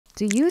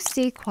Do you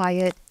stay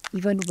quiet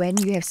even when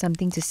you have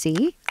something to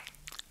say?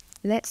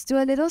 Let's do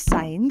a little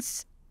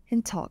science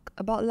and talk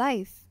about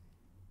life.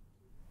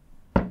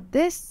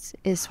 This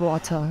is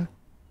water.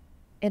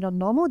 And on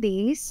normal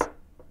days,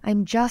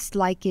 I'm just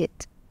like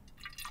it.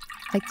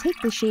 I take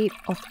the shape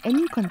of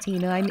any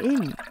container I'm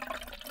in.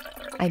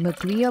 I'm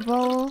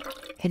agreeable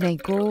and I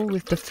go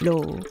with the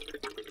flow.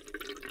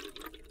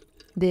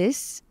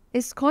 This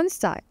is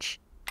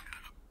cornstarch.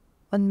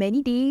 On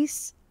many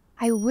days,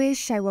 I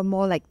wish I were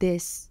more like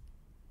this.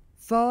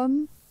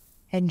 Firm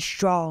and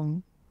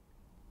strong.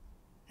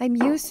 I'm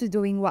used to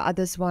doing what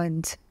others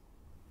want,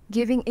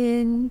 giving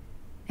in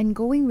and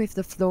going with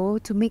the flow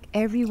to make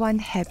everyone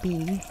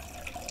happy.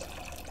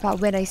 But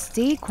when I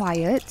stay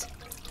quiet,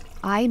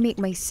 I make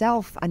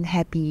myself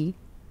unhappy.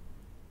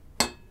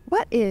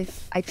 What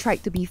if I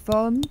tried to be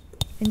firm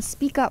and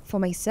speak up for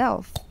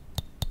myself?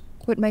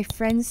 Would my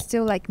friends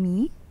still like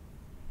me?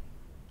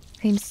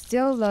 I'm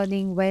still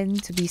learning when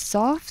to be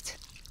soft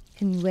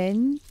and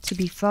when to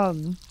be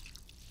firm.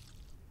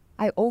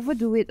 I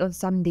overdo it on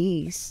some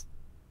days.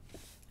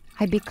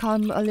 I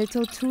become a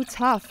little too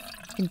tough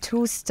and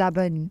too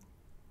stubborn.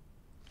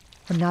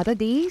 On other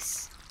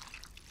days,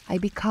 I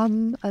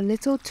become a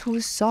little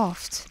too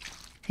soft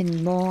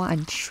and more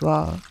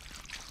unsure.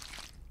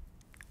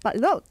 But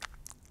look,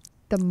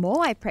 the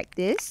more I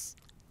practice,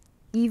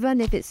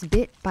 even if it's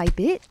bit by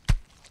bit,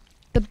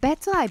 the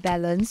better I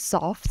balance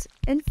soft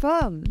and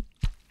firm.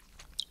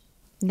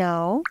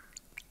 Now,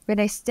 when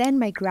I stand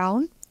my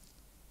ground,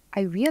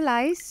 I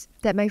realize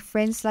that my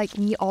friends like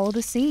me all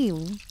the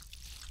same.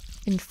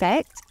 In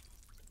fact,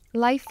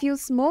 life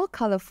feels more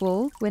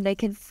colorful when I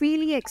can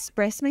freely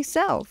express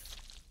myself.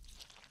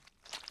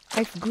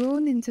 I've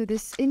grown into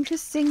this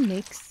interesting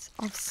mix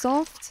of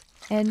soft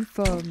and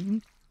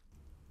firm.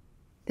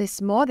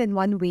 There's more than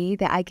one way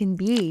that I can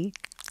be.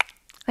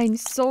 I'm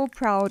so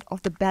proud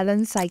of the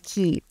balance I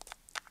keep.